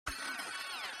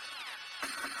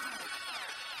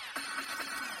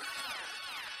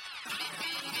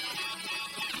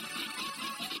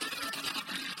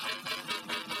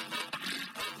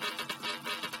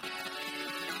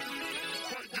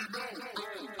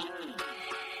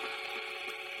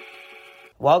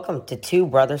Welcome to Two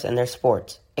Brothers and Their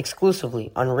Sports,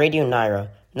 exclusively on Radio Naira,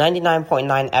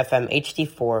 99.9 FM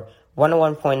HD4,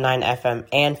 101.9 FM,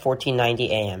 and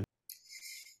 1490 AM.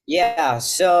 Yeah,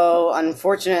 so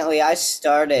unfortunately, I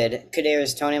started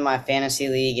Kadarius Toney in my fantasy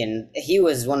league, and he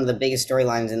was one of the biggest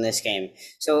storylines in this game.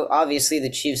 So obviously, the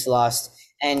Chiefs lost,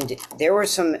 and there were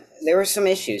some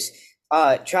issues.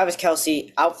 Travis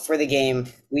Kelce out for the game.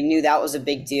 We knew that was a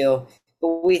big deal,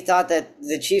 but we thought that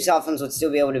the Chiefs' offense would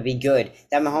still be able to be good.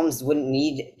 That Mahomes wouldn't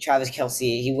need Travis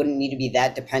Kelce. He wouldn't need to be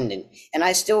that dependent. And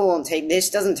I still won't take this.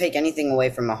 Doesn't take anything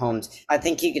away from Mahomes. I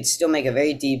think he could still make a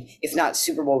very deep, if not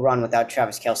Super Bowl run without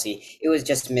Travis Kelce. It was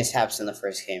just mishaps in the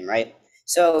first game, right?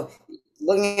 So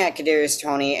looking at Kadarius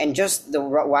Toney and just the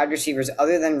wide receivers,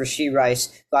 other than Rashee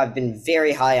Rice, who I've been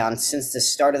very high on since the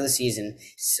start of the season,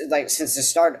 since the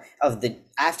start of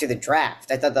after the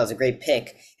draft, I thought that was a great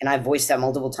pick, and I voiced that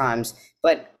multiple times.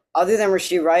 But other than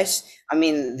Rashee Rice, I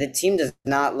mean, the team does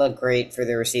not look great for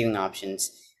their receiving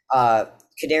options.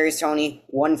 Kadarius Toney,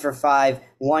 1 for 5,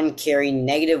 1 carry,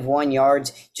 -1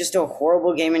 yards, just a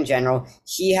horrible game in general.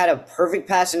 He had a perfect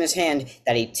pass in his hand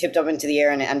that he tipped up into the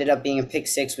air, and it ended up being a pick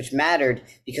six, which mattered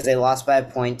because they lost by a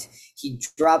point. He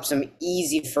dropped some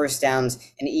easy first downs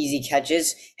and easy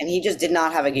catches, and he just did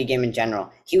not have a good game in general.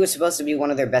 He was supposed to be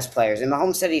one of their best players, and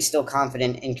Mahomes said he's still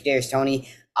confident in Kadarius Toney.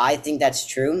 I think that's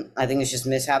true. I think it's just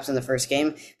mishaps in the first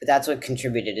game, but that's what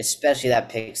contributed, especially that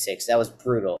pick six. That was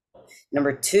brutal.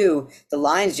 Number two, the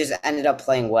Lions just ended up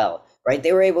playing well, right?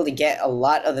 They were able to get a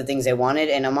lot of the things they wanted,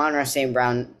 and Amon-Ra St.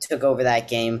 Brown took over that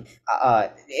game.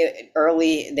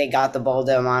 Early, they got the ball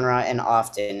to Amon-Ra and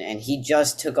often, and he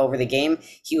just took over the game.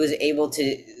 He was able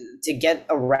to get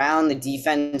around the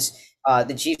defense,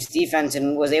 the Chiefs' defense,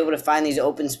 and was able to find these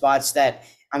open spots that,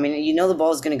 I mean, you know the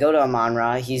ball is going to go to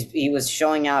Amon-Ra. He was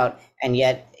showing out, and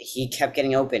yet he kept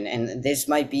getting open. And this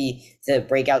might be the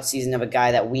breakout season of a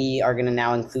guy that we are going to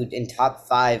now include in top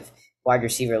 5 wide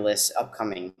receiver lists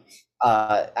upcoming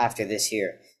after this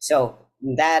year. So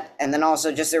that, and then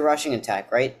also just their rushing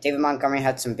attack, right? David Montgomery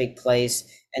had some big plays,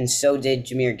 and so did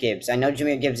Jahmyr Gibbs. I know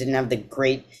Jahmyr Gibbs didn't have the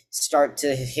great start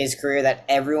to his career that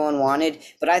everyone wanted,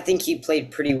 but I think he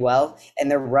played pretty well, and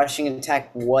their rushing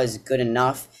attack was good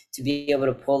enough to be able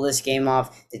to pull this game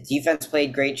off. The defense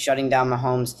played great, shutting down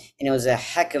Mahomes, and it was a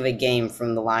heck of a game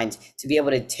from the Lions to be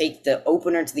able to take the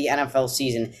opener to the NFL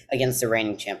season against the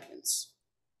reigning champions.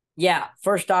 Yeah,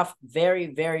 first off, very,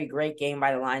 very great game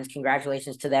by the Lions.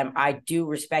 Congratulations to them. I do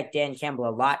respect Dan Campbell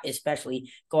a lot, especially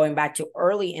going back to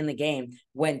early in the game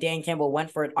when Dan Campbell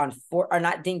went for it on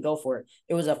didn't go for it.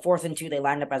 It was a 4th and 2. They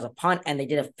lined up as a punt, and they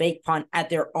did a fake punt at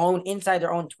inside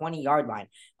their own 20-yard line.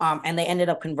 And they ended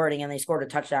up converting, and they scored a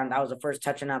touchdown. That was the first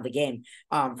touchdown of the game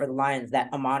for the Lions,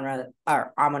 that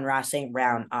Amon-Ra St.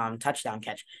 Brown touchdown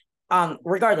catch.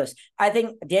 Regardless, I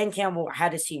think Dan Campbell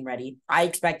had his team ready. I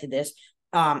expected this.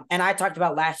 And I talked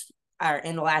about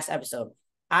in the last episode,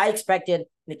 I expected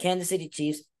the Kansas City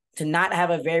Chiefs to not have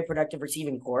a very productive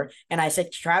receiving core. And I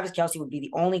said Travis Kelce would be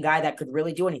the only guy that could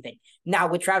really do anything. Now,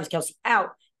 with Travis Kelce out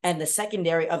and the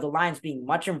secondary of the Lions being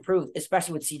much improved,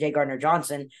 especially with C.J.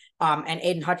 Gardner-Johnson and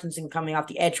Aiden Hutchinson coming off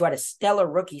the edge, who had a stellar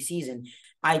rookie season,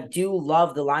 I do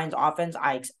love the Lions offense.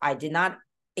 I did not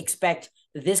expect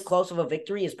this close of a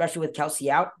victory, especially with Kelce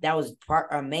out. That was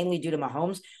mainly due to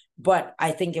Mahomes. But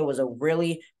I think it was a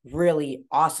really, really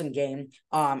awesome game.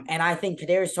 And I think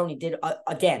Kadarius Toney did,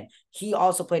 again, he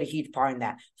also played a huge part in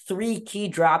that. 3 key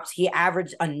drops. He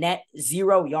averaged a net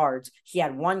 0 yards. He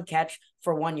had 1 catch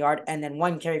for 1 yard and then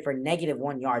 1 carry for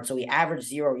 -1 yard. So he averaged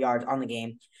 0 yards on the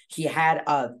game. He had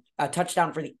a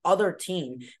touchdown for the other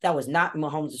team that was not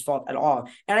Mahomes' fault at all.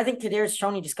 And I think Kadarius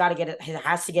Toney just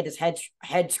has to get his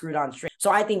head screwed on straight.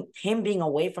 So I think him being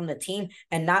away from the team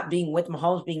and not being with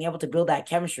Mahomes, being able to build that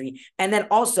chemistry, and then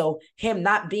also him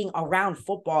not being around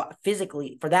football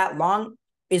physically for that long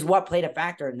is what played a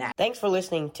factor in that. Thanks for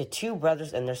listening to Two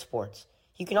Brothers and Their Sports.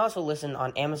 You can also listen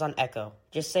on Amazon Echo.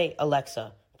 Just say,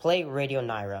 Alexa, play Radio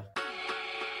Naira.